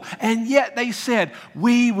people. And yet they said,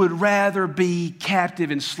 we would rather be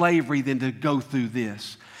captive in slavery than to go through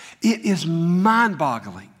this. It is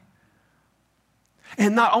mind-boggling.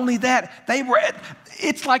 And not only that,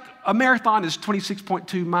 it's like a marathon is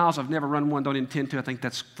 26.2 miles. I've never run one, don't intend to. I think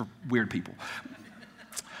that's for weird people.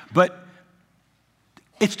 But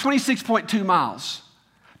it's 26.2 miles.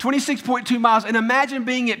 26.2 miles. And imagine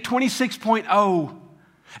being at 26.0.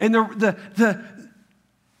 And the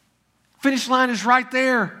finish line is right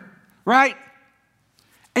there, right?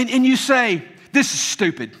 And you say, this is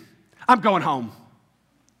stupid. I'm going home.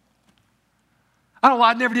 I don't know,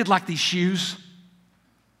 I never did like these shoes.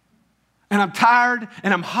 And I'm tired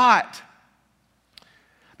and I'm hot.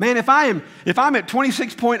 Man, if I'm at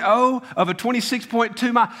 26.0 of a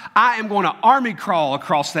 26.2 mile, I am going to army crawl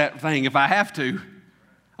across that thing if I have to,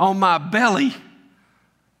 on my belly.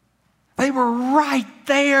 They were right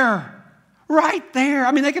there, right there.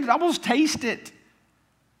 I mean, they could almost taste it.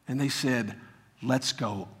 And they said, let's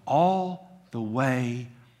go all the way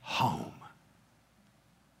home.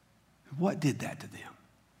 What did that to them?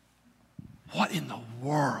 What in the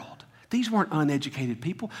world? These weren't uneducated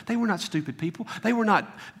people. They were not stupid people. They were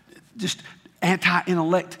not just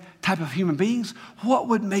anti-intellect type of human beings. What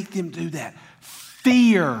would make them do that?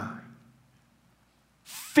 Fear.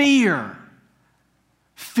 Fear.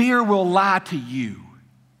 Fear will lie to you.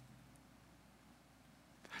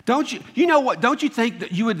 Don't you think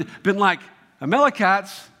that you would have been like,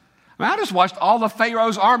 Amalekites? I mean, I just watched all of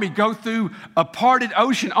Pharaoh's army go through a parted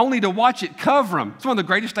ocean only to watch it cover them. It's one of the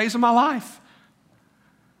greatest days of my life.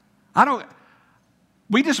 What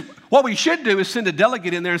we should do is send a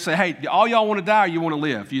delegate in there and say, hey, all y'all want to die or you want to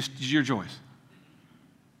live? It's your choice.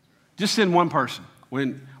 Just send one person.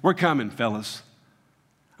 We're coming, fellas.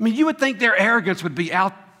 I mean, you would think their arrogance would be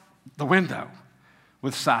out the window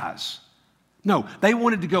with size. No, they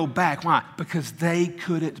wanted to go back. Why? Because they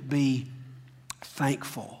couldn't be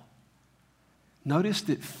thankful. Notice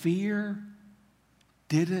that fear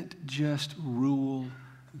didn't just rule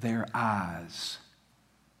their eyes.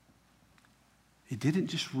 It didn't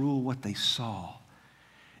just rule what they saw.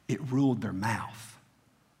 It ruled their mouth.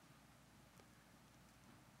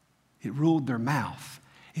 It ruled their mouth.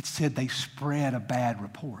 It said they spread a bad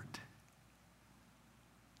report.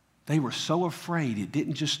 They were so afraid it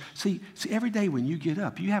didn't just, see, every day when you get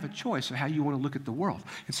up, you have a choice of how you want to look at the world.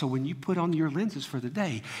 And so when you put on your lenses for the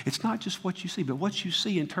day, it's not just what you see, but what you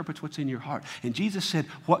see interprets what's in your heart. And Jesus said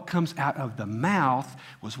what comes out of the mouth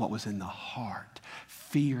was what was in the heart.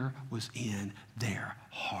 Fear was in their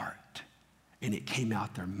heart. And it came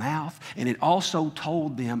out their mouth, and it also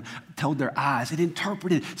told their eyes. It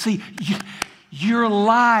interpreted. See, your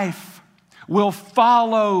life will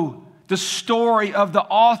follow the story of the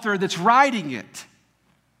author that's writing it.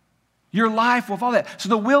 Your life will follow that. So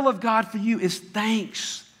the will of God for you is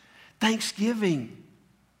thanksgiving.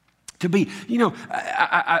 To be,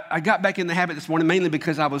 I got back in the habit this morning mainly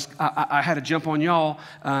because I had to jump on y'all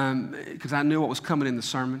because I knew what was coming in the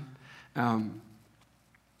sermon.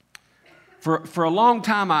 For a long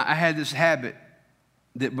time, I had this habit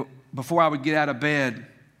that before I would get out of bed,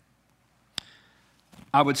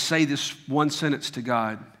 I would say this one sentence to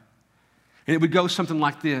God. And it would go something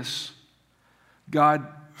like this: God,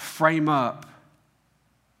 frame up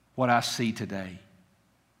what I see today.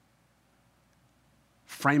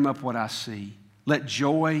 Frame up what I see. Let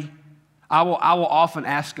joy, I will often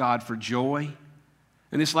ask God for joy.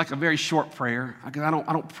 And it's like a very short prayer. I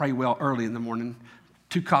don't pray well early in the morning.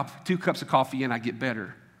 Two cups of coffee and I get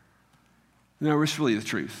better. No, it's really the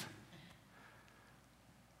truth.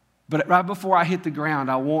 But right before I hit the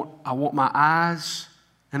ground, I want my eyes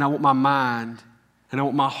and I want my mind And I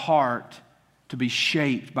want my heart to be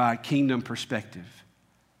shaped by a kingdom perspective.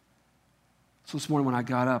 So this morning when I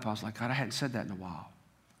got up, I was like, God, I hadn't said that in a while.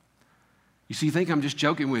 You see, you think I'm just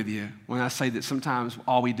joking with you when I say that sometimes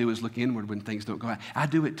all we do is look inward when things don't go out. I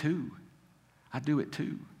do it too. I do it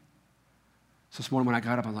too. So this morning when I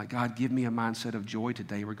got up, I was like, God, give me a mindset of joy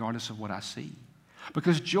today, regardless of what I see.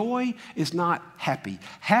 Because joy is not happy.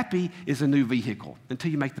 Happy is a new vehicle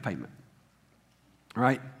until you make the payment.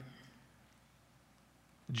 Right?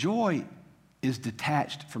 Joy is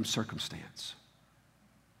detached from circumstance.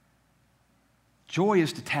 Joy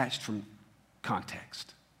is detached from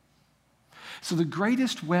context. So the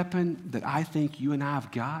greatest weapon that I think you and I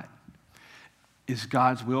have got is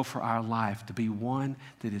God's will for our life to be one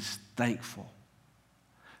that is thankful.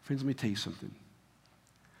 Friends, let me tell you something.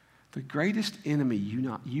 The greatest enemy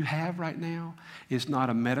you have right now is not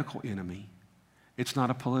a medical enemy. It's not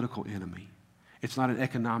a political enemy. It's not an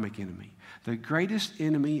economic enemy. The greatest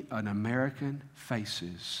enemy an American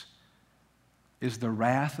faces is the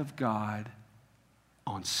wrath of God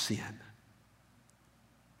on sin.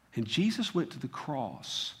 And Jesus went to the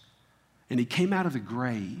cross, and he came out of the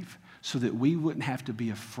grave so that we wouldn't have to be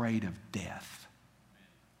afraid of death.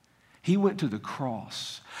 He went to the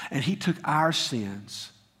cross, and he took our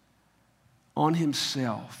sins on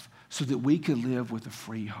himself so that we could live with a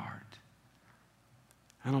free heart.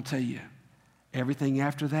 And I'll tell you, everything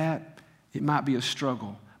after that, it might be a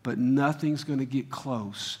struggle, but nothing's going to get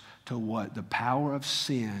close to what the power of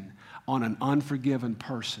sin on an unforgiven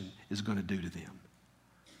person is going to do to them.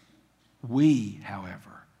 We,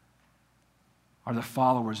 however, are the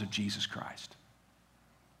followers of Jesus Christ.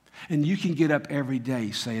 And you can get up every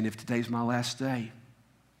day saying, if today's my last day,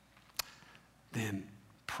 then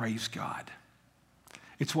praise God.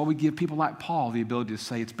 It's what we give people like Paul the ability to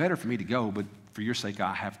say, it's better for me to go, but for your sake,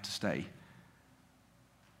 I have to stay.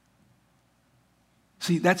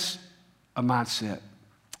 See, that's a mindset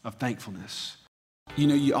of thankfulness. You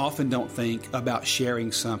know, you often don't think about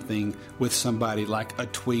sharing something with somebody like a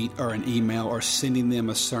tweet or an email or sending them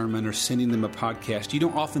a sermon or sending them a podcast. You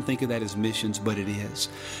don't often think of that as missions, but it is.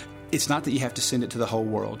 It's not that you have to send it to the whole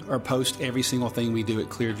world or post every single thing we do at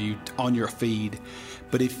Clearview on your feed.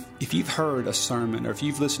 But if you've heard a sermon or if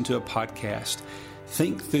you've listened to a podcast,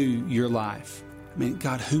 think through your life. I mean,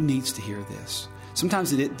 God, who needs to hear this?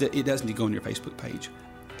 Sometimes it doesn't need to go on your Facebook page.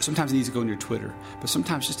 Sometimes it needs to go on your Twitter. But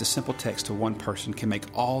sometimes just a simple text to one person can make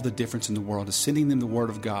all the difference in the world. Is sending them the Word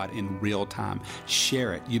of God in real time.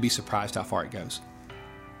 Share it. You'd be surprised how far it goes.